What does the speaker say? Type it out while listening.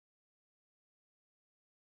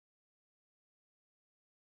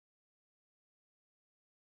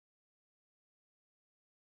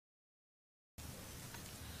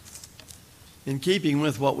In keeping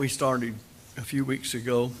with what we started a few weeks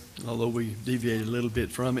ago, although we deviated a little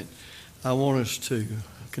bit from it, I want us to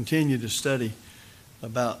continue to study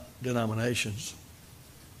about denominations.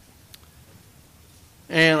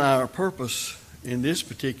 And our purpose in this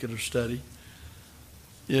particular study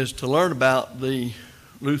is to learn about the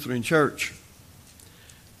Lutheran Church.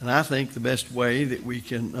 And I think the best way that we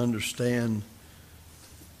can understand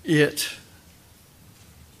it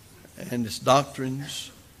and its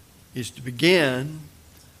doctrines is to begin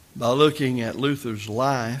by looking at Luther's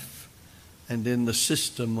life and then the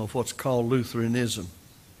system of what's called Lutheranism.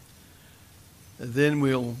 Then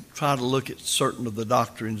we'll try to look at certain of the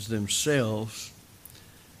doctrines themselves.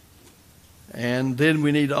 And then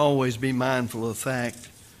we need to always be mindful of the fact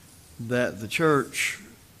that the church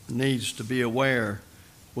needs to be aware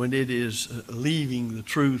when it is leaving the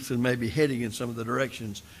truth and maybe heading in some of the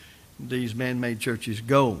directions these man-made churches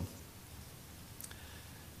go.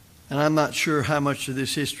 And I'm not sure how much of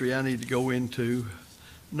this history I need to go into,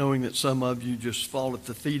 knowing that some of you just fall at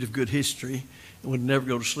the feet of good history and would never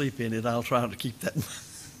go to sleep in it. I'll try to keep that in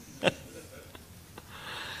mind.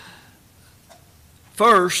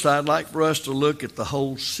 First, I'd like for us to look at the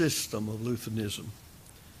whole system of Lutheranism.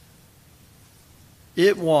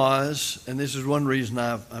 It was, and this is one reason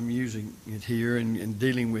I'm using it here and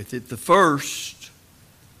dealing with it, the first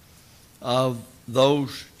of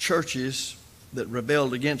those churches that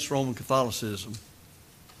rebelled against Roman Catholicism.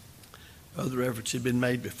 Other efforts had been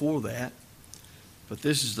made before that, but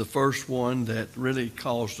this is the first one that really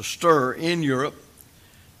caused a stir in Europe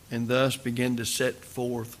and thus began to set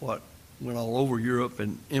forth what went all over Europe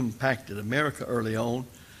and impacted America early on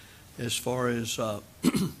as far as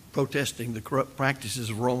protesting the corrupt practices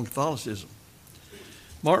of Roman Catholicism.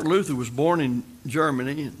 Martin Luther was born in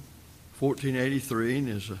Germany in 1483 and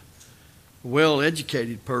is a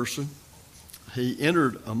well-educated person. He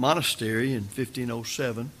entered a monastery in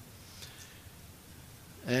 1507,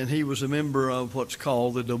 and he was a member of what's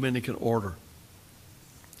called the Dominican order.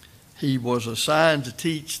 He was assigned to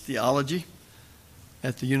teach theology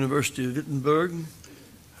at the University of Wittenberg,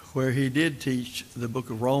 where he did teach the book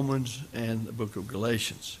of Romans and the book of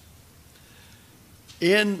Galatians.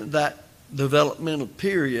 In that developmental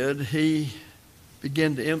period, he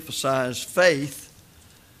began to emphasize faith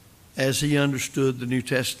as he understood the New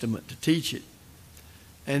Testament to teach it.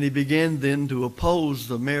 And he began then to oppose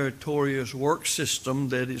the meritorious work system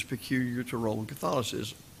that is peculiar to Roman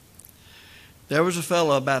Catholicism. There was a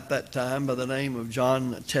fellow about that time by the name of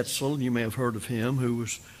John Tetzel, you may have heard of him, who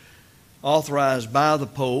was authorized by the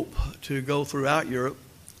Pope to go throughout Europe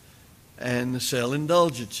and sell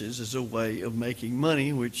indulgences as a way of making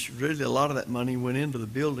money, which really a lot of that money went into the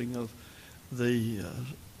building of the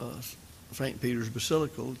St. Peter's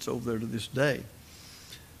Basilica. It's over there to this day.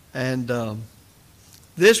 And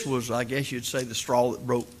this was, I guess you'd say, the straw that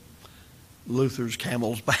broke Luther's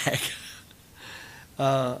camel's back.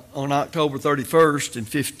 On October 31st in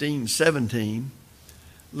 1517,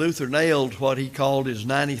 Luther nailed what he called his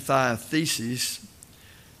 95 Theses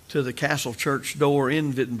to the castle church door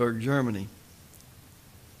in Wittenberg, Germany.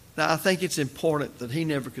 Now, I think it's important that he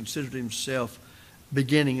never considered himself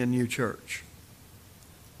beginning a new church.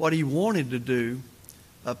 What he wanted to do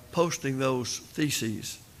by posting those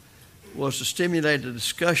theses was to stimulate a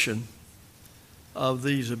discussion of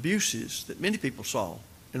these abuses that many people saw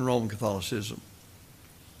in Roman Catholicism.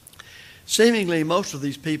 Seemingly, most of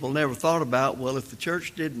these people never thought about, well, if the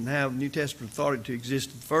church didn't have New Testament authority to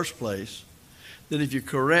exist in the first place, then if you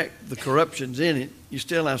correct the corruptions in it, you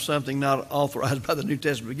still have something not authorized by the New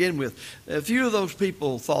Testament to begin with. A few of those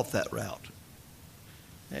people thought that route.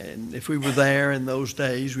 And if we were there in those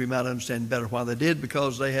days, we might understand better why they did,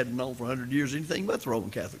 because they hadn't known for 100 years anything but the Roman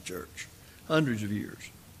Catholic Church. Hundreds of years.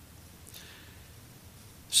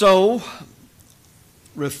 So,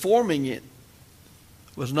 reforming it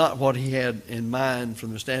was not what he had in mind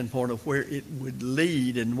from the standpoint of where it would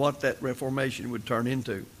lead and what that reformation would turn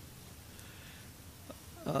into.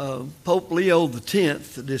 Pope Leo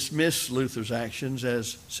X dismissed Luther's actions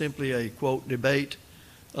as simply a, quote, debate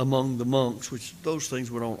among the monks, which those things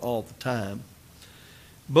went on all the time.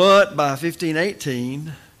 But by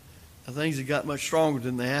 1518, things had got much stronger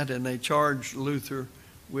than that, and they charged Luther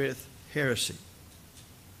with heresy.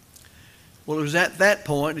 Well, it was at that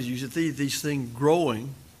point, as you see these things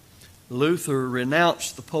growing, Luther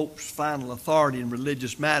renounced the Pope's final authority in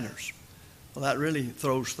religious matters. Well, that really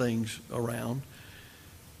throws things around.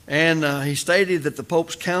 And he stated that the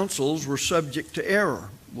Pope's councils were subject to error.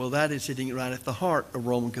 Well, that is hitting right at the heart of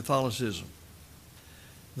Roman Catholicism.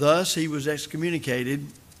 Thus, he was excommunicated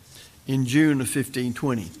in June of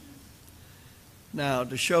 1520. Now,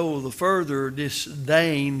 to show the further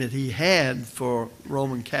disdain that he had for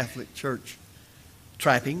Roman Catholic Church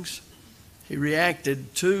trappings, he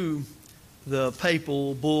reacted to the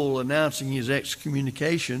papal bull announcing his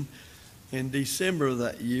excommunication in December of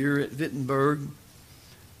that year at Wittenberg,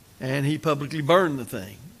 and he publicly burned the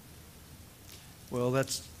thing. Well,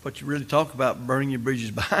 that's what you really talk about, burning your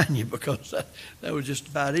bridges behind you, because that was just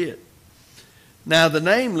about it. Now, the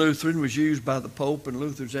name Lutheran was used by the Pope in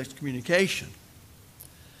Luther's excommunication,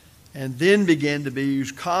 and then began to be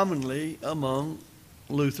used commonly among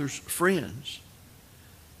Luther's friends.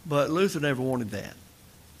 But Luther never wanted that.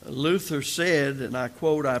 Luther said, and I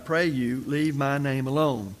quote, "I pray you, leave my name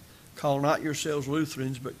alone. Call not yourselves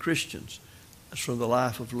Lutherans, but Christians." That's from the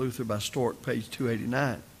Life of Luther by Stork, page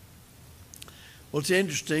 289. Well, it's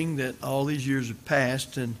interesting that all these years have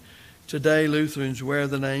passed, and today Lutherans wear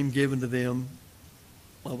the name given to them,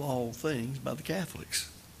 of all things, by the Catholics,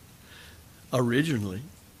 originally.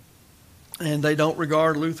 And they don't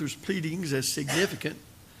regard Luther's pleadings as significant,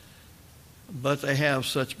 but they have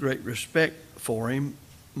such great respect for him.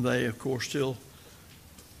 They, of course, still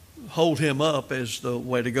hold him up as the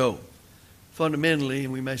way to go. Fundamentally,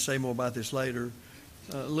 and we may say more about this later,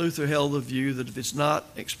 Luther held the view that if it's not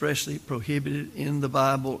expressly prohibited in the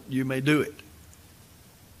Bible, you may do it.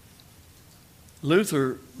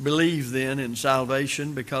 Luther believed then in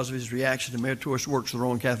salvation because of his reaction to meritorious works of the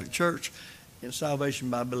Roman Catholic Church, in salvation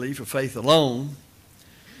by belief or faith alone.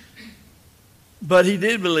 But he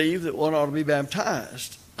did believe that one ought to be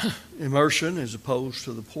baptized, immersion as opposed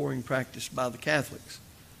to the pouring practiced by the Catholics.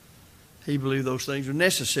 He believed those things were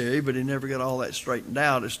necessary, but he never got all that straightened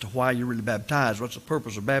out as to why you're really baptized. What's the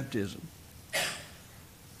purpose of baptism?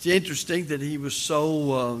 It's interesting that he was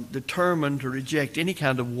so determined to reject any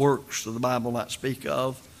kind of works that the Bible might speak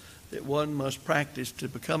of that one must practice to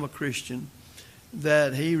become a Christian,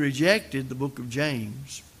 that he rejected the book of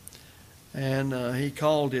James, and he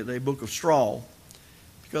called it a book of straw,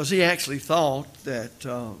 because he actually thought that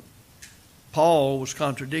Paul was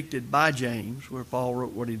contradicted by James, where Paul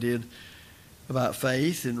wrote what he did about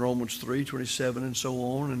faith in Romans 3:27 and so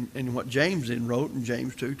on, and what James then wrote in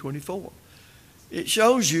James 2:24. It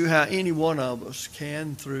shows you how any one of us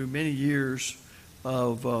can, through many years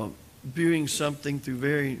of viewing something through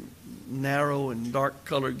very narrow and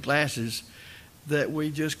dark-colored glasses, that we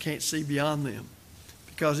just can't see beyond them.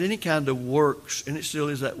 Because any kind of works, and it still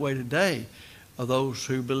is that way today, of those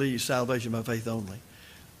who believe salvation by faith only,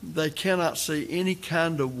 they cannot see any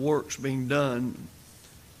kind of works being done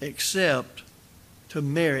except to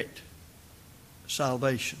merit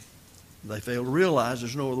salvation. They fail to realize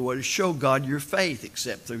there's no other way to show God your faith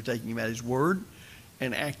except through taking him at his word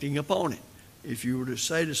and acting upon it. If you were to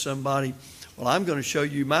say to somebody, well, I'm going to show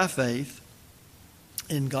you my faith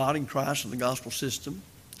in God and Christ and the gospel system,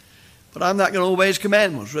 but I'm not going to obey his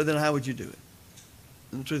commandments, well, then how would you do it?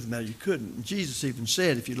 And the truth of the matter, you couldn't. And Jesus even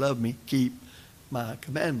said, if you love me, keep my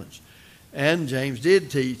commandments. And James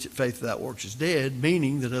did teach that faith without works is dead,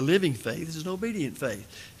 meaning that a living faith is an obedient faith.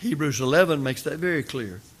 Hebrews 11 makes that very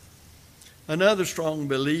clear. Another strong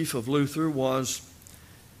belief of Luther was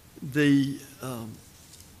the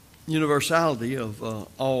universality of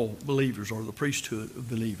all believers, or the priesthood of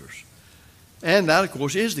believers. And that, of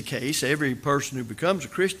course, is the case. Every person who becomes a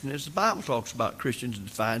Christian, as the Bible talks about Christians and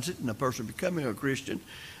defines it, and a person becoming a Christian,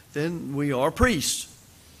 then we are priests.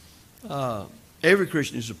 Every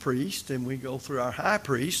Christian is a priest, and we go through our high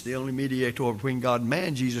priest, the only mediator between God and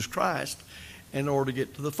man, Jesus Christ, in order to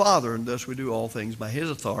get to the Father, and thus we do all things by his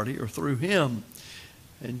authority or through him.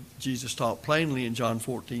 And Jesus taught plainly in John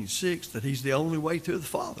 14:6 that he's the only way to the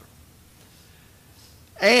Father.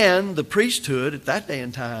 And the priesthood at that day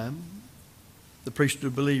and time, the priesthood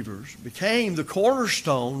of believers, became the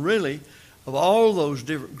cornerstone, really, of all those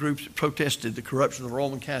different groups that protested the corruption of the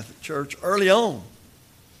Roman Catholic Church early on.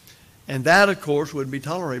 And that, of course, wouldn't be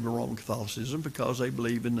tolerated by Roman Catholicism, because they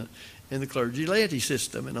believe in the clergy laity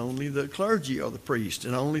system, and only the clergy are the priests,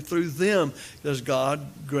 and only through them does God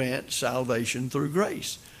grant salvation through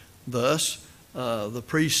grace. Thus, the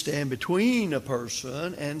priests stand between a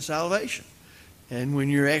person and salvation. And when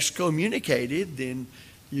you're excommunicated, then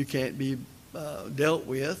you can't be dealt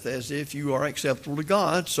with as if you are acceptable to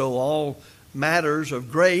God. So all matters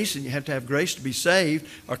of grace, and you have to have grace to be saved,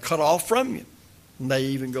 are cut off from you. And they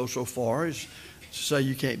even go so far as to say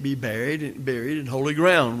you can't be buried in holy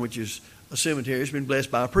ground, which is a cemetery that's been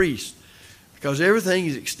blessed by a priest. Because everything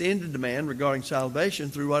is extended to man regarding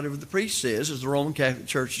salvation through whatever the priest says, as the Roman Catholic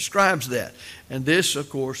Church describes that. And this, of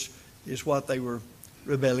course, is what they were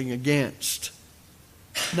rebelling against.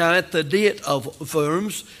 Now, at the Diet of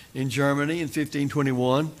Worms in Germany in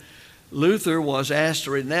 1521, Luther was asked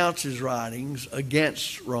to renounce his writings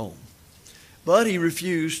against Rome, but he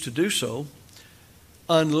refused to do so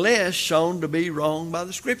unless shown to be wrong by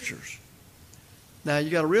the Scriptures. Now,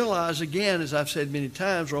 you got to realize, again, as I've said many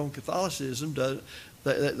times, Roman Catholicism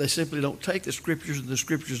they simply don't take the Scriptures and the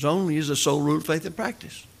Scriptures only as a sole rule of faith and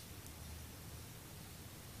practice.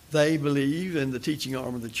 They believe in the teaching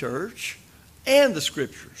arm of the church and the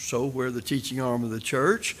Scriptures. So where the teaching arm of the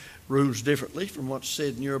church rules differently from what's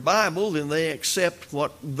said in your Bible, then they accept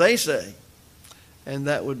what they say. And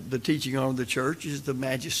the teaching arm of the church is the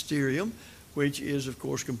magisterium, which is, of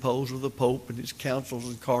course, composed of the Pope and his councils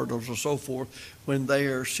and cardinals and so forth when they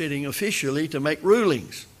are sitting officially to make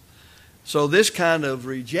rulings. So this kind of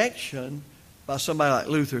rejection by somebody like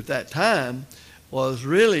Luther at that time was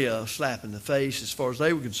really a slap in the face as far as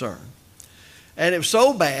they were concerned. And it was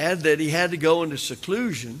so bad that he had to go into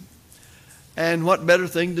seclusion. And what better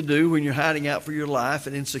thing to do when you're hiding out for your life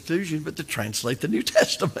and in seclusion but to translate the New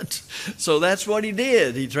Testament? So that's what he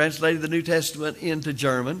did. He translated the New Testament into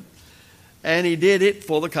German. And he did it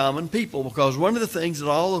for the common people, because one of the things that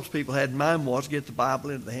all those people had in mind was to get the Bible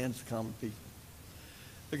into the hands of the common people,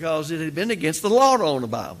 because it had been against the law to own a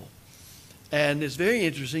Bible. And it's very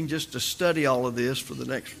interesting just to study all of this for the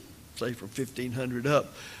next, say, from 1500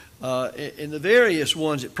 up. In the various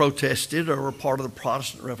ones that protested or were part of the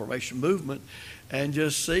Protestant Reformation movement, and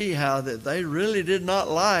just see how that they really did not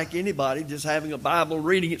like anybody just having a Bible,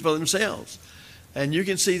 reading it for themselves. And you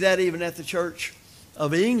can see that even at the Church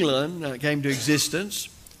of England came to existence.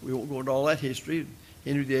 We won't go into all that history.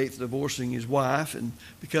 Henry VIII divorcing his wife and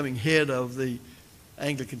becoming head of the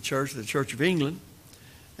Anglican Church, the Church of England,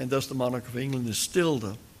 and thus the monarch of England is still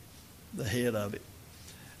the head of it.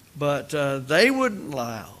 But they wouldn't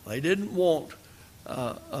allow. They didn't want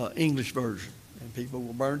English version, and people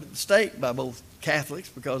were burned at the stake by both Catholics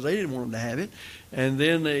because they didn't want them to have it, and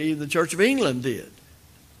then even the Church of England did.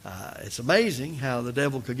 It's amazing how the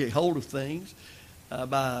devil could get hold of things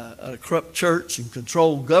by a corrupt church and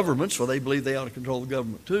control governments, for they believe they ought to control the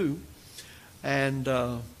government too, and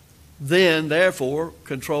then therefore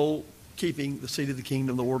control keeping the seat of the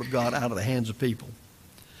kingdom, the Word of God, out of the hands of people.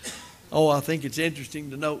 Oh, I think it's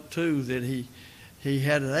interesting to note too that he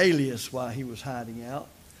had an alias while he was hiding out.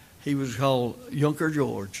 He was called Junker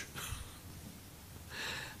George.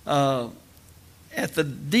 At the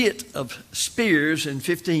Diet of Spears in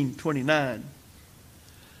 1529,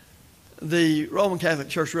 the Roman Catholic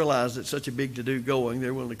Church realized that such a big to-do going,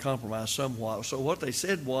 they're willing to compromise somewhat. So what they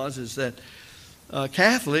said is that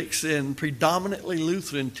Catholics in predominantly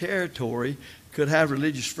Lutheran territory could have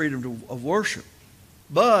religious freedom of worship,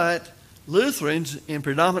 but Lutherans in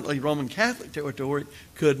predominantly Roman Catholic territory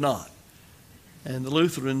could not. And the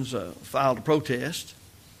Lutherans filed a protest,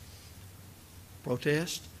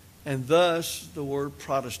 and thus the word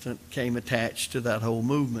Protestant came attached to that whole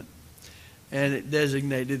movement. And it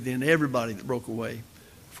designated then everybody that broke away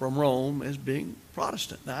from Rome as being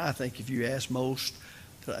Protestant. Now, I think if you ask most,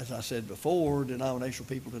 as I said before, denominational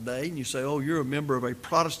people today, and you say, oh, you're a member of a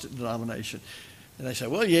Protestant denomination, and they say,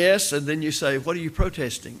 well, yes, and then you say, what are you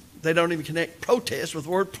protesting? They don't even connect protest with the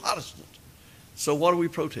word Protestant. So what are we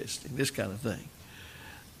protesting? This kind of thing.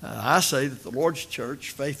 I say that the Lord's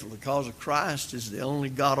church, faithful to the cause of Christ, is the only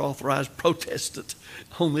God-authorized Protestant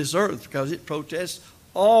on this earth, because it protests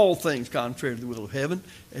all things contrary to the will of heaven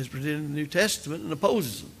as presented in the New Testament and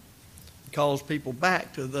opposes them. It calls people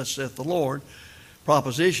back to thus saith the Lord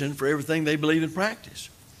proposition for everything they believe and practice.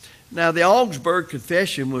 Now, the Augsburg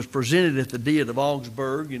Confession was presented at the Diet of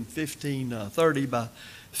Augsburg in 1530 by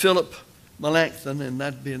Philip Melanchthon, and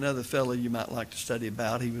that'd be another fellow you might like to study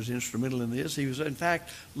about. He was instrumental in this. He was, in fact,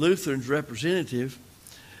 Luther's representative,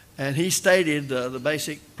 and he stated the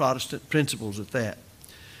basic Protestant principles at that.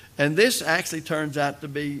 And this actually turns out to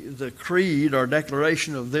be the creed or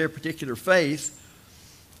declaration of their particular faith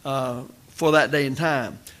for that day and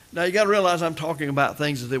time. Now, you got to realize I'm talking about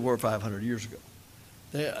things that they were 500 years ago.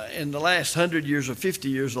 In the last 100 years or 50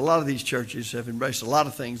 years, a lot of these churches have embraced a lot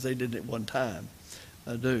of things they didn't at one time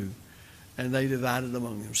do, and they divided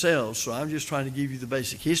among themselves. So I'm just trying to give you the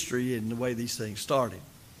basic history and the way these things started.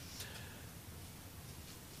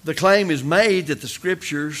 The claim is made that the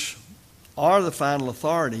Scriptures are the final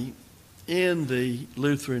authority in the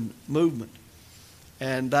Lutheran movement.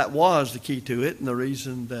 And that was the key to it, and the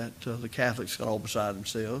reason that the Catholics got all beside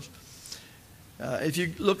themselves. If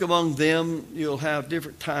you look among them, you'll have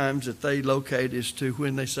different times that they locate as to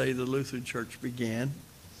when they say the Lutheran Church began.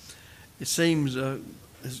 It seems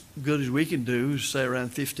as good as we can do, say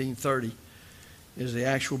around 1530, is the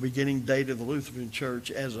actual beginning date of the Lutheran Church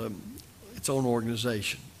as its own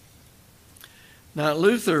organization. Now,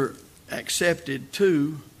 Luther accepted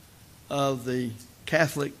two of the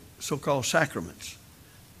Catholic so-called sacraments,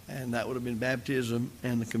 and that would have been baptism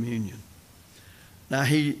and the communion. Now,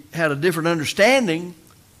 he had a different understanding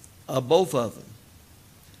of both of them.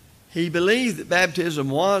 He believed that baptism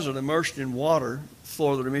was an immersion in water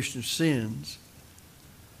for the remission of sins,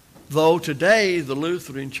 though today the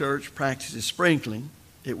Lutheran Church practices sprinkling.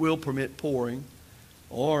 It will permit pouring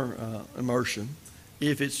or immersion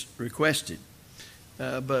if it's requested.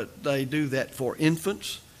 But they do that for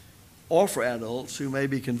infants or for adults who may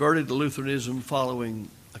be converted to Lutheranism following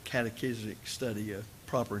a catechismic study of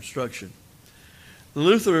proper instruction. The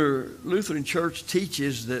Lutheran Church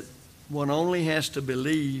teaches that one only has to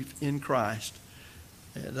believe in Christ,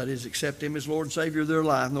 that is, accept Him as Lord and Savior of their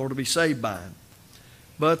life in order to be saved by Him.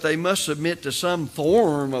 But they must submit to some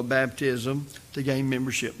form of baptism to gain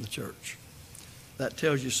membership in the church. That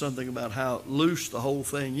tells you something about how loose the whole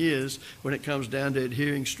thing is when it comes down to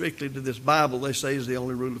adhering strictly to this Bible they say is the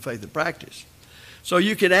only rule of faith and practice. So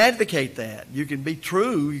you can advocate that. You can be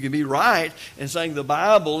true, you can be right in saying the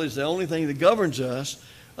Bible is the only thing that governs us.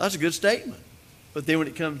 That's a good statement. But then when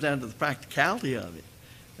it comes down to the practicality of it,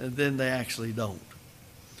 then they actually don't.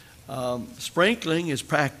 Sprinkling is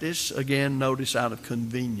practiced, again, notice, out of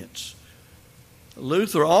convenience.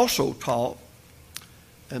 Luther also taught,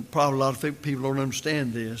 and probably a lot of people don't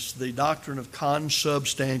understand this, the doctrine of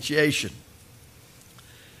consubstantiation.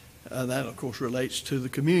 That, of course, relates to the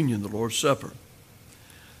communion, the Lord's Supper.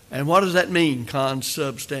 And what does that mean,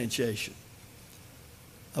 consubstantiation?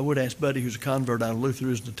 I would ask Buddy, who's a convert out of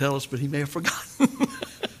Lutheranism, to tell us, but he may have forgotten.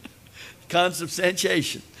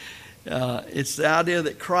 Consubstantiation. It's the idea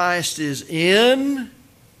that Christ is in,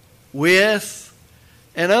 with,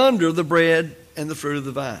 and under the bread and the fruit of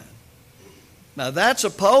the vine. Now, that's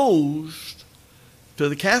opposed to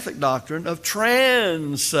the Catholic doctrine of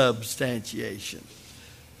transubstantiation.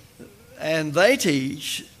 And they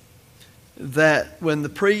teach that when the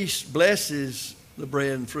priest blesses the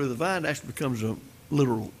bread and fruit of the vine, it actually becomes a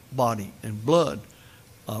literal body and blood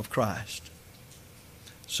of Christ.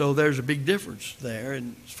 So there's a big difference there as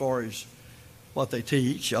far as what they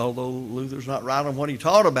teach. Although Luther's not right on what he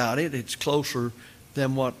taught about it, it's closer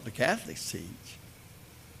than what the Catholics teach.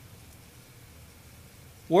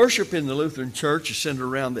 Worship in the Lutheran Church is centered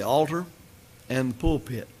around the altar and the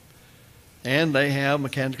pulpit. And they have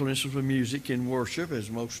mechanical instruments of music in worship, as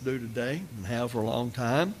most do today and have for a long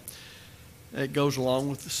time. It goes along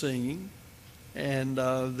with the singing. And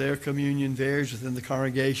their communion varies within the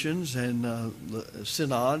congregations and the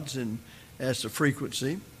synods and as to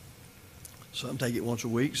frequency. Some take it once a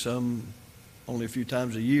week, some only a few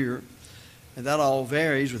times a year. And that all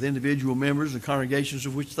varies with individual members and congregations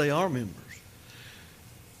of which they are members.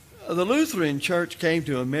 The Lutheran Church came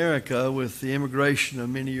to America with the immigration of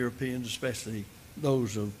many Europeans, especially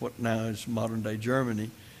those of what now is modern-day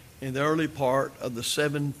Germany, in the early part of the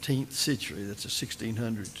 17th century. That's the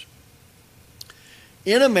 1600s.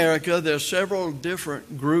 In America, there are several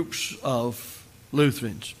different groups of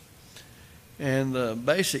Lutherans. And the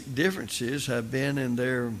basic differences have been in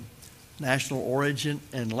their national origin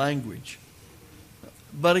and language.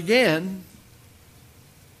 But again,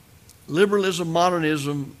 liberalism,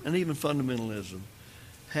 modernism, and even fundamentalism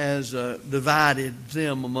has divided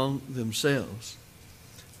them among themselves.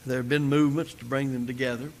 There have been movements to bring them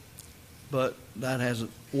together, but that hasn't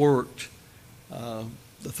worked.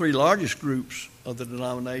 The three largest groups of the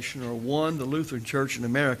denomination are, one, the Lutheran Church in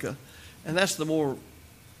America, and that's the more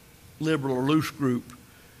liberal or loose group.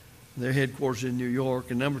 Their headquarters in New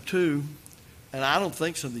York. And number two, and I don't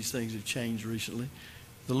think some of these things have changed recently,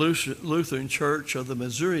 the Lutheran Church of the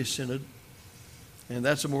Missouri Synod, and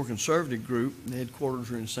that's a more conservative group. The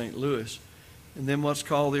headquarters are in St. Louis. And then what's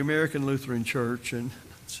called the American Lutheran Church, and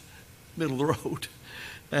it's middle of the road.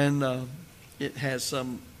 And it has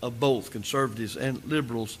some of both, conservatives and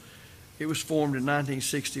liberals. It was formed in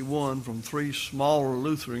 1961 from three smaller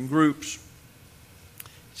Lutheran groups.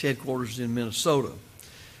 Its headquarters is in Minnesota.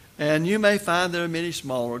 And you may find there are many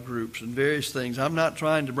smaller groups and various things. I'm not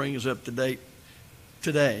trying to bring us up to date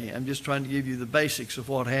today. I'm just trying to give you the basics of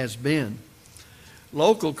what has been.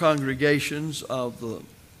 Local congregations of the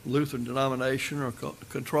Lutheran denomination are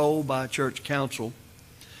controlled by a church council.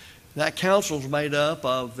 That council is made up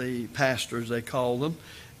of the pastors, they call them,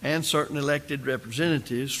 and certain elected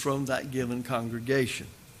representatives from that given congregation.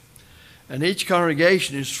 And each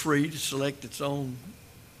congregation is free to select its own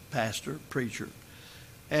pastor, preacher.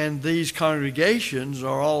 And these congregations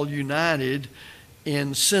are all united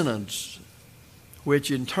in synods, which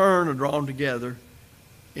in turn are drawn together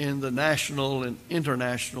in the national and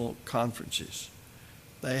international conferences.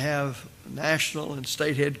 They have national and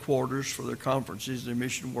state headquarters for their conferences, their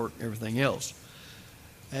mission work, and everything else.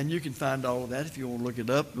 And you can find all of that if you want to look it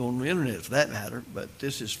up on the internet for that matter. But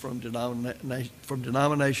this is from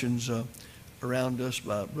denominations around us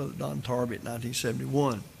by Brother Don Tarby in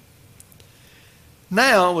 1971.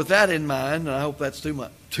 Now, with that in mind, and I hope that's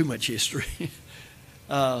too much history,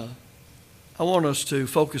 I want us to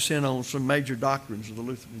focus in on some major doctrines of the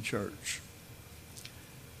Lutheran Church.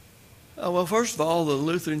 Well, first of all, the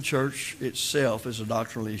Lutheran Church itself is a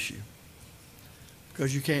doctrinal issue,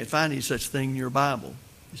 because you can't find any such thing in your Bible.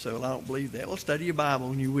 You say, well, I don't believe that. Well, study your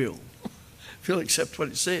Bible and you will. If you'll accept what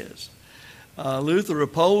it says. Luther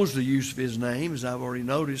opposed the use of his name, as I've already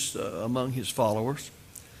noticed, among his followers.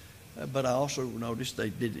 But I also noticed they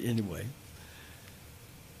did it anyway.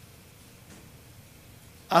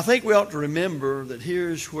 I think we ought to remember that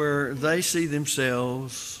here's where they see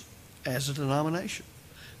themselves as a denomination.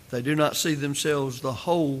 They do not see themselves the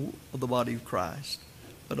whole of the body of Christ,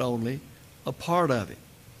 but only a part of it.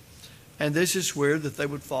 And this is where that they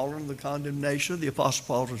would fall under the condemnation of the Apostle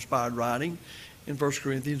Paul's inspired writing in 1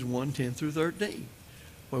 Corinthians 1:10 through 13,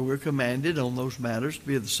 where we're commanded on those matters to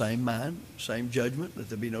be of the same mind, same judgment, that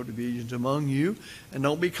there be no divisions among you, and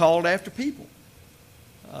don't be called after people.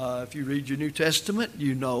 If you read your New Testament,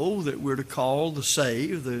 you know that we're to call the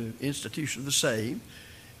saved, the institution of the saved.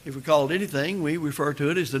 If we call it anything, we refer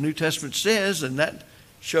to it as the New Testament says, and that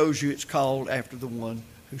shows you it's called after the one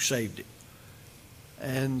who saved it.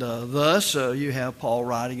 And thus, you have Paul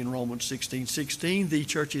writing in Romans 16:16, the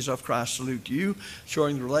churches of Christ salute you,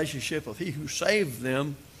 showing the relationship of he who saved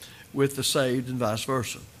them with the saved and vice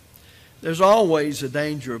versa. There's always a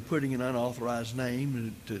danger of putting an unauthorized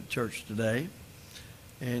name to the church today.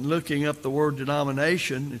 And looking up the word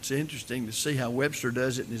denomination, it's interesting to see how Webster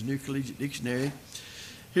does it in his New Collegiate Dictionary.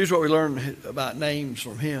 Here's what we learn about names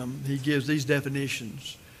from him. He gives these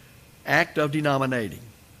definitions. Act of denominating,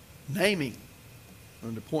 naming.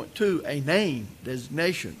 Under point 2, a name,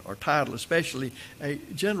 designation, or title, especially a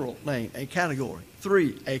general name, a category.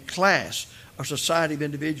 3, a class or society of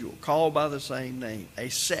individual called by the same name, a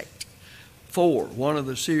sect. 4, one of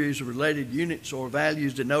the series of related units or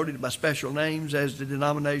values denoted by special names as the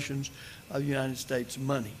denominations of the United States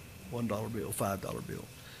money, $1 bill, $5 bill.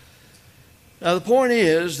 Now the point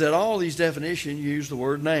is that all these definitions use the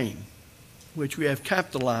word name, which we have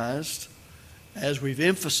capitalized as we've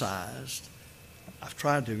emphasized, I've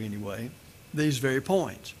tried to anyway, these very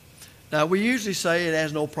points. Now, we usually say it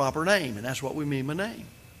has no proper name, and that's what we mean by name.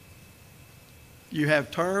 You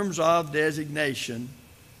have terms of designation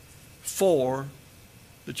for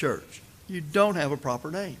the church. You don't have a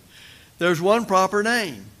proper name. There's one proper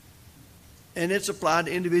name, and it's applied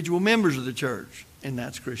to individual members of the church, and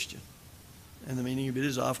that's Christian. And the meaning of it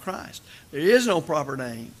is of Christ. There is no proper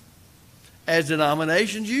name, as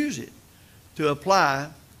denominations use it, to apply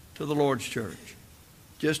to the Lord's church.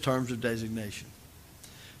 Just terms of designation.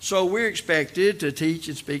 So we're expected to teach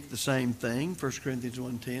and speak the same thing, 1 Corinthians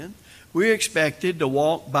 1:10. We're expected to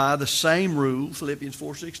walk by the same rule, Philippians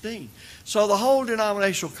 4:16. So the whole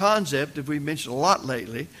denominational concept, that we've mentioned a lot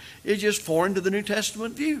lately, is just foreign to the New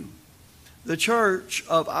Testament view. The church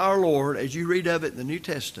of our Lord, as you read of it in the New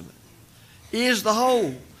Testament, is the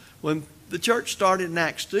whole. When the church started in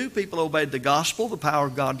Acts 2, people obeyed the gospel, the power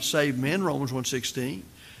of God to save men, Romans 1:16.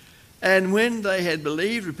 And when they had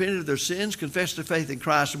believed, repented of their sins, confessed their faith in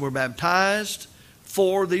Christ, and were baptized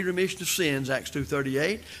for the remission of sins, Acts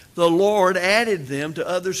 2:38, the Lord added them to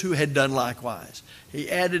others who had done likewise. He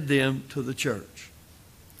added them to the church.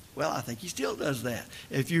 Well, I think he still does that.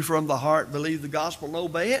 If you from the heart believe the gospel and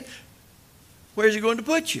obey it, where's he going to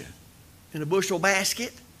put you? In a bushel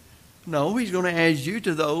basket? No, he's going to add you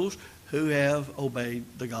to those who have obeyed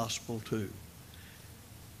the gospel too.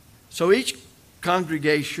 So each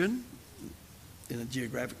congregation in a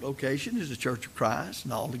geographic location is the Church of Christ,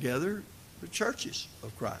 and altogether the churches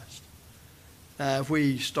of Christ. Now, if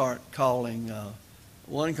we start calling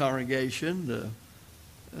one congregation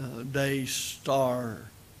the Day Star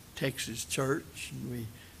Texas Church, and we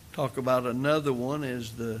talk about another one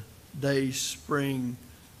as the Day Spring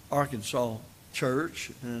Arkansas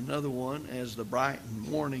Church, and another one as the Bright and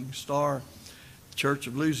Morning Star Church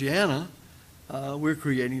of Louisiana, we're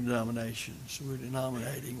creating denominations. We're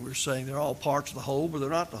denominating. We're saying they're all parts of the whole, but they're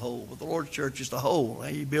not the whole. But the Lord's church is the whole.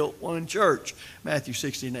 He built one church, Matthew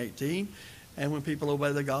 16:18. And when people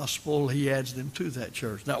obey the gospel, he adds them to that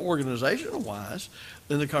church. Now, organizational-wise,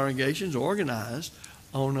 then the congregation's organized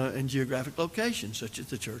in geographic locations, such as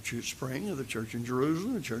the church here at Spring, or the church in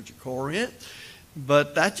Jerusalem, the church at Corinth.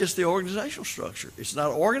 But that's just the organizational structure. It's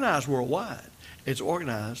not organized worldwide. It's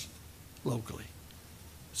organized locally.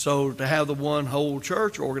 So to have the one whole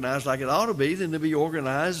church organized like it ought to be, then to be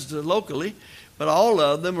organized locally. But all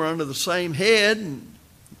of them are under the same head, and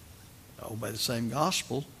obey the same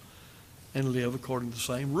gospel, and live according to the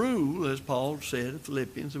same rule, as Paul said in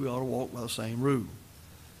Philippians, that we ought to walk by the same rule.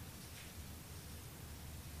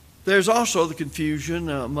 There's also the confusion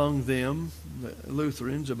among them, the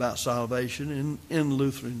Lutherans, about salvation in the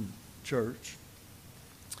Lutheran church.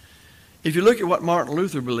 If you look at what Martin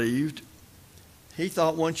Luther believed, he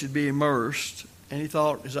thought one should be immersed, and he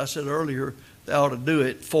thought, as I said earlier, they ought to do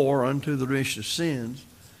it for unto the remission of sins.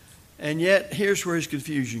 And yet, here's where his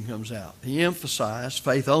confusion comes out. He emphasized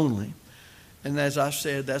faith only. And as I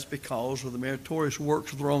said, that's because of the meritorious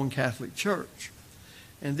works of the Roman Catholic Church.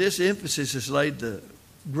 And this emphasis has laid the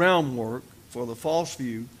groundwork for the false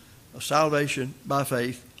view of salvation by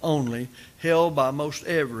faith only, held by most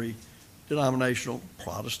every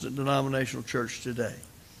Protestant denominational church today.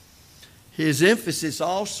 His emphasis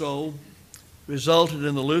also resulted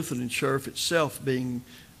in the Lutheran church itself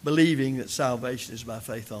believing that salvation is by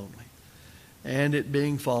faith only, and it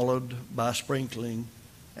being followed by sprinkling.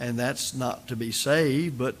 And that's not to be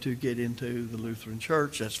saved, but to get into the Lutheran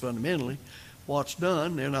church. That's fundamentally what's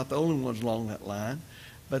done. They're not the only ones along that line,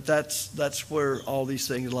 but that's where all these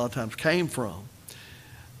things a lot of times came from.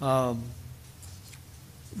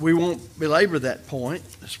 We won't belabor that point.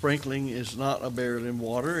 Sprinkling is not a burial in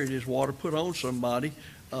water. It is water put on somebody,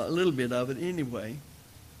 a little bit of it anyway.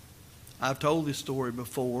 I've told this story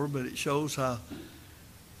before, but it shows how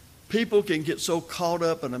people can get so caught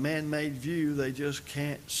up in a man-made view they just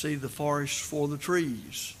can't see the forest for the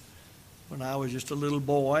trees. When I was just a little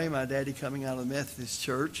boy, my daddy coming out of the Methodist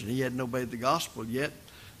church, and he hadn't obeyed the gospel yet,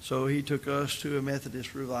 so he took us to a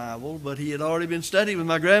Methodist revival, but he had already been studying with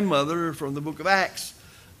my grandmother from the book of Acts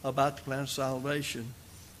about the plan of salvation.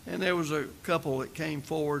 And there was a couple that came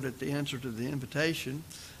forward at the answer to the invitation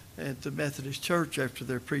at the Methodist church after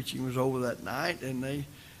their preaching was over that night, and they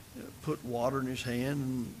put water in his hand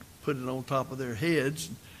and put it on top of their heads.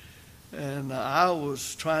 And I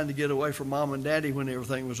was trying to get away from Mom and Daddy when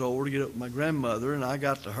everything was over to get up with my grandmother, and I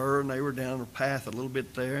got to her, and they were down the path a little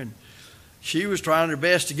bit there, and she was trying her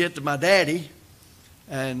best to get to my daddy,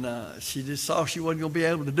 and she just saw she wasn't going to be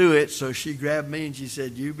able to do it, so she grabbed me and she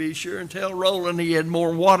said, "You be sure and tell Roland he had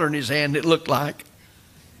more water in his hand, it looked like."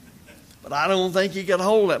 But I don't think he could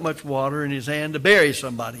hold that much water in his hand to bury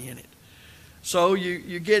somebody in it. So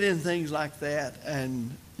you get in things like that,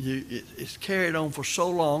 and it's carried on for so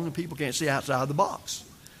long, and people can't see outside the box.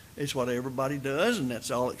 It's what everybody does, and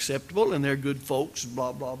that's all acceptable, and they're good folks,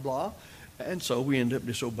 blah, blah, blah. And so we end up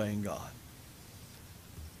disobeying God.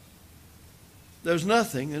 There's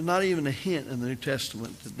not even a hint in the New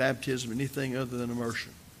Testament that baptism is anything other than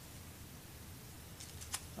immersion.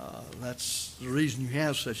 That's the reason you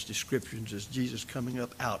have such descriptions as Jesus coming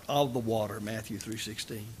up out of the water, Matthew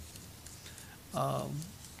 3:16.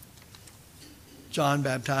 John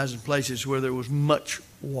baptized in places where there was much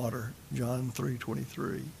water, John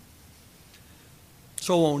 3:23.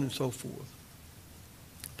 So on and so forth.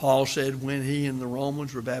 Paul said when he and the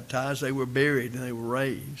Romans were baptized, they were buried and they were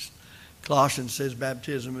raised. Colossians says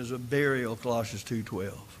baptism is a burial, Colossians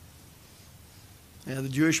 2:12. Now the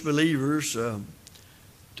Jewish believers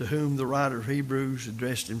to whom the writer of Hebrews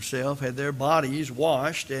addressed himself had their bodies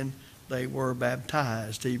washed and they were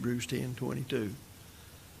baptized, Hebrews 10:22.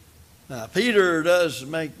 Now, Peter does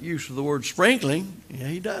make use of the word sprinkling. Yeah,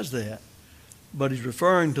 he does that. But he's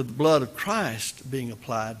referring to the blood of Christ being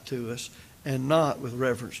applied to us and not with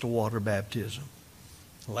reference to water baptism.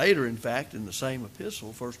 Later, in fact, in the same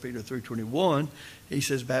epistle, 1 Peter 3:21, he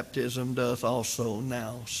says, "Baptism doth also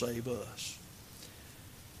now save us."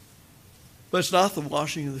 But it's not the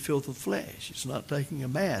washing of the filth of flesh. It's not taking a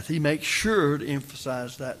bath. He makes sure to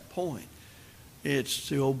emphasize that point. It's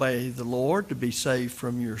to obey the Lord, to be saved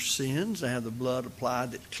from your sins, to have the blood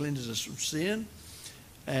applied that cleanses us from sin.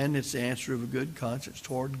 And it's the answer of a good conscience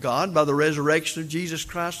toward God by the resurrection of Jesus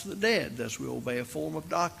Christ from the dead. Thus we obey a form of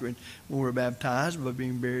doctrine when we're baptized by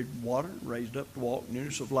being buried in water, raised up to walk in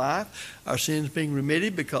newness of life, our sins being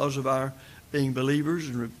remitted because of our being believers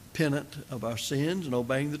and repentant of our sins and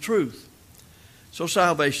obeying the truth. So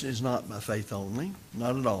salvation is not by faith only,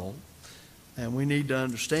 not at all. And we need to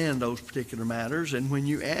understand those particular matters. And when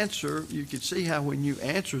you answer, you can see how when you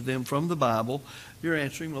answer them from the Bible, you're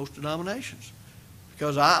answering most denominations.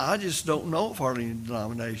 Because I just don't know of hardly any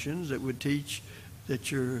denominations that would teach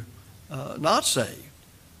that you're not saved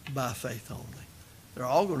by faith only. They're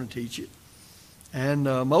all going to teach it. And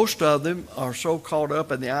most of them are so caught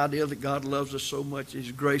up in the idea that God loves us so much,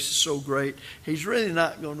 His grace is so great, He's really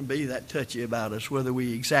not going to be that touchy about us whether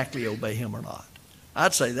we exactly obey Him or not.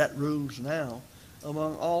 I'd say that rules now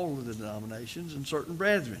among all of the denominations and certain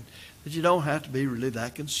brethren, that you don't have to be really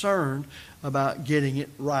that concerned about getting it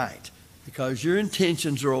right. because your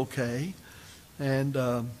intentions are okay, and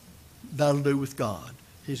that'll do with God.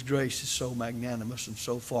 His grace is so magnanimous and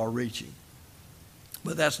so far-reaching.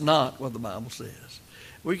 But that's not what the Bible says.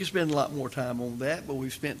 We could spend a lot more time on that, but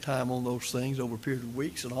we've spent time on those things over a period of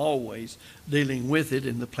weeks and always dealing with it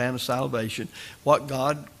in the plan of salvation, what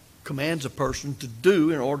God commands a person to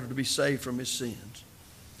do in order to be saved from his sins.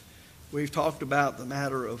 We've talked about the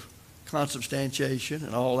matter of consubstantiation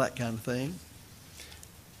and all that kind of thing.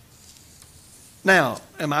 Now,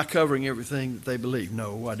 am I covering everything that they believe?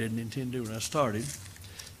 No, I didn't intend to when I started,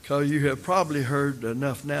 because you have probably heard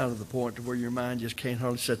enough now to the point to where your mind just can't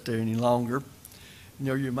hardly sit there any longer. You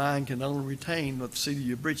know, your mind can only retain what the seat of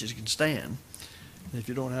your breeches can stand. And if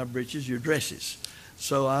you don't have breeches, your dresses.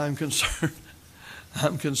 So I'm concerned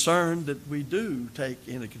that we do take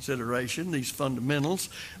into consideration these fundamentals,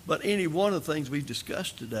 but any one of the things we've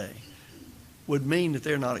discussed today would mean that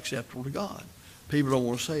they're not acceptable to God. People don't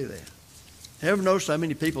want to say that. Ever notice how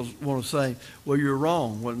many people want to say, well, you're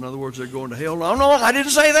wrong? Well, in other words, they're going to hell. No, I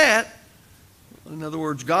didn't say that. In other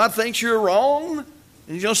words, God thinks you're wrong, and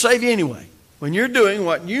he's going to save you anyway. When you're doing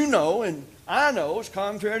what you know and I know is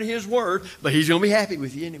contrary to his word, but he's going to be happy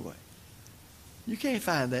with you anyway. You can't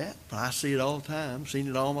find that, but I see it all the time. I've seen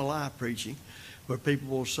it all my life preaching, where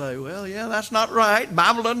people will say, well, yeah, that's not right. The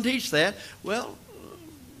Bible doesn't teach that. Well,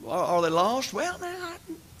 are they lost? Well, they're not.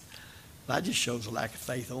 That just shows a lack of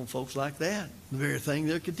faith on folks like that. The very thing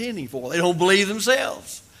they're contending for. They don't believe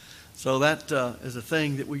themselves. So that is a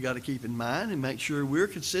thing that we got to keep in mind and make sure we're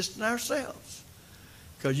consistent ourselves.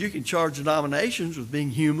 Because you can charge denominations with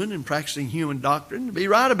being human and practicing human doctrine and be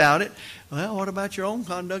right about it. Well, what about your own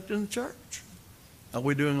conduct in the church? Are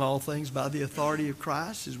we doing all things by the authority of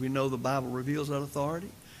Christ, as we know the Bible reveals that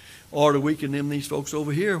authority? Or do we condemn these folks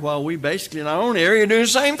over here while we basically in our own area do the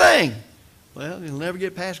same thing? Well, it'll never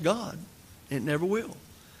get past God. It never will.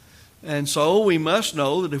 And so we must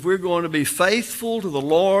know that if we're going to be faithful to the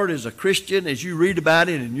Lord as a Christian, as you read about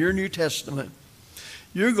it in your New Testament,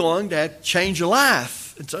 you're going to have to change your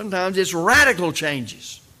life. And sometimes it's radical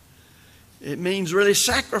changes. It means really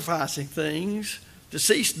sacrificing things to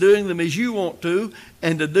cease doing them as you want to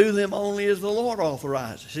and to do them only as the Lord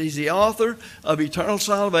authorizes. He's the author of eternal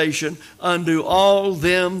salvation unto all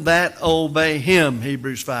them that obey him,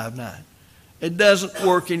 Hebrews 5:9. It doesn't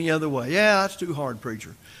work any other way. Yeah, that's too hard,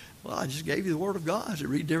 preacher. Well, I just gave you the Word of God. Does it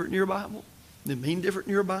read different in your Bible? Does it mean different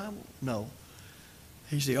in your Bible? No.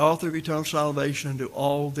 He's the author of eternal salvation unto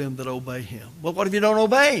all them that obey him. Well, what if you don't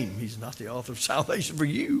obey him? He's not the author of salvation for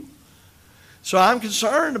you. So I'm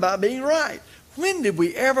concerned about being right. When did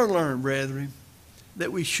we ever learn, brethren,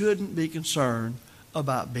 that we shouldn't be concerned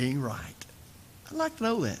about being right? I'd like to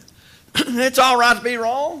know that. It's all right to be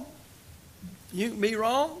wrong. You can be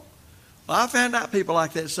wrong. Well, I found out people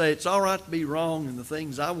like that say it's all right to be wrong in the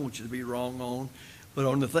things I want you to be wrong on, but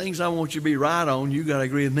on the things I want you to be right on, you got to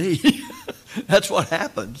agree with me. That's what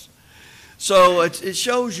happens. So it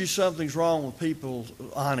shows you something's wrong with people's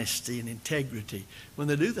honesty and integrity when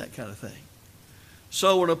they do that kind of thing.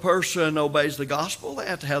 So when a person obeys the gospel, they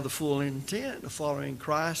have to have the full intent of following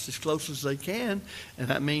Christ as close as they can, and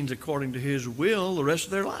that means according to his will the rest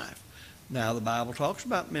of their life. Now, the Bible talks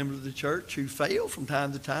about members of the church who fail from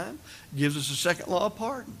time to time, gives us a second law of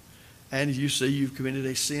pardon. And if you see you've committed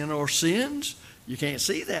a sin or sins, you can't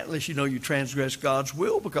see that unless you know you transgress God's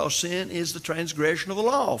will, because sin is the transgression of the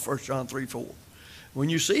law, 1 John 3:4. When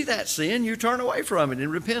you see that sin, you turn away from it in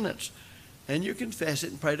repentance, and you confess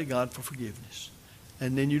it and pray to God for forgiveness.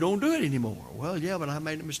 And then you don't do it anymore. Well, yeah, but I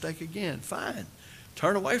made a mistake again. Fine.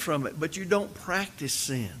 Turn away from it, but you don't practice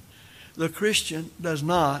sin. The Christian does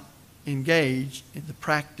not engage in the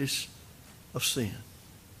practice of sin.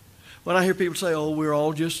 When I hear people say, oh, we're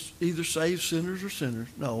all just either saved sinners or sinners.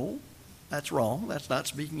 No, that's wrong. That's not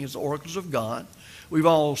speaking as oracles of God. We've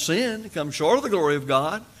all sinned and come short of the glory of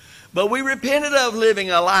God. But we repented of living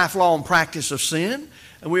a lifelong practice of sin,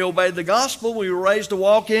 and we obeyed the gospel. We were raised to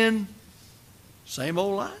walk in same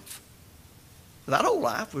old life. That old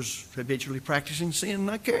life was habitually practicing sin and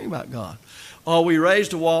not caring about God. Or we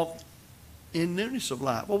raised to walk in newness of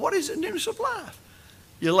life. Well, what is it, newness of life?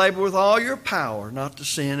 You labor with all your power not to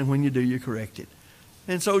sin, and when you do, you correct it.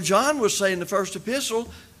 And so John was saying in the first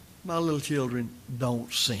epistle, my little children,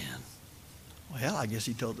 don't sin. Well, I guess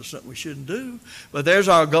he told us something we shouldn't do. But there's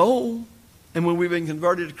our goal. And when we've been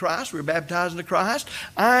converted to Christ, we're baptized into Christ.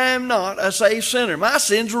 I am not a saved sinner. My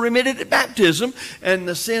sins were remitted at baptism, and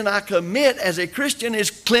the sin I commit as a Christian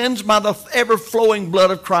is cleansed by the ever-flowing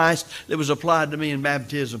blood of Christ that was applied to me in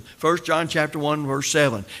baptism. 1 John chapter 1, verse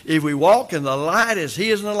 7. If we walk in the light as he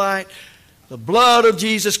is in the light, the blood of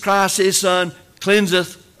Jesus Christ, his Son,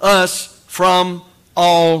 cleanseth us from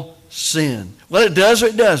all sin. Well, it does or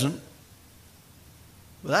it doesn't.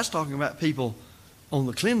 But that's talking about people on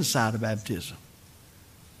the cleansed side of baptism.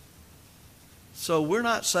 So we're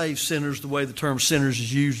not saved sinners the way the term sinners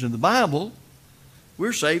is used in the Bible.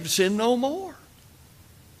 We're saved to sin no more.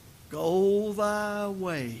 Go thy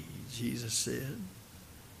way, Jesus said,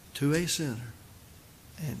 to a sinner,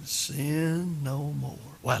 and sin no more.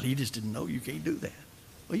 Well, he just didn't know you can't do that.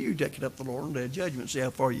 Well, you take it up to the Lord on the day of judgment and see how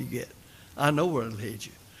far you get. I know where it'll lead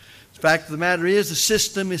you. The fact of the matter is, the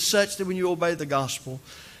system is such that when you obey the gospel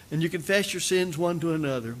and you confess your sins one to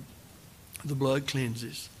another, the blood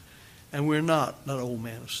cleanses. And we're not that old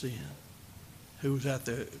man of sin who was out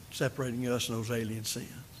there separating us and those alien sins.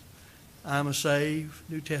 I'm a saved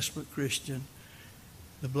New Testament Christian.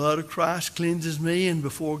 The blood of Christ cleanses me, and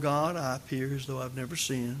before God I appear as though I've never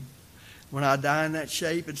sinned. When I die in that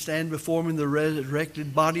shape and stand before him in the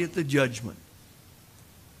resurrected body at the judgment,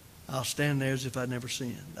 I'll stand there as if I'd never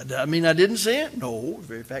sinned. I mean, I didn't sin? No. The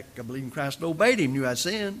very fact I believe in Christ and obeyed him, knew I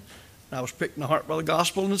sinned. I was pricked in the heart by the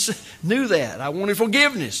gospel and knew that. I wanted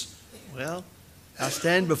forgiveness. Well, I'll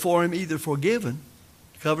stand before him either forgiven,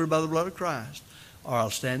 covered by the blood of Christ, or I'll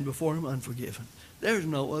stand before him unforgiven. There's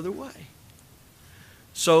no other way.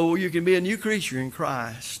 So you can be a new creature in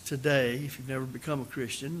Christ today if you've never become a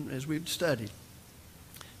Christian, as we've studied.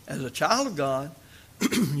 As a child of God,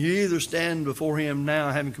 you either stand before him now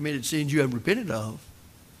having committed sins you have repented of,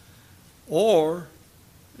 or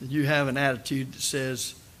you have an attitude that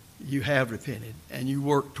says you have repented and you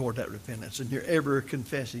work toward that repentance, and you're ever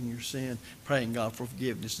confessing your sin, praying God for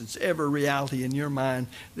forgiveness. It's ever a reality in your mind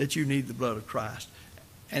that you need the blood of Christ.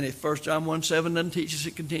 And if 1 John 1:7 doesn't teach us,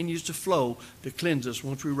 it continues to flow to cleanse us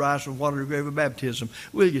once we rise from water to the grave of baptism.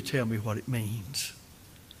 Will you tell me what it means?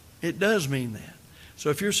 It does mean that. So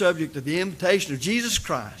if you're subject to the invitation of Jesus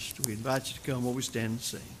Christ, we invite you to come while we stand and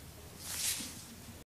sing.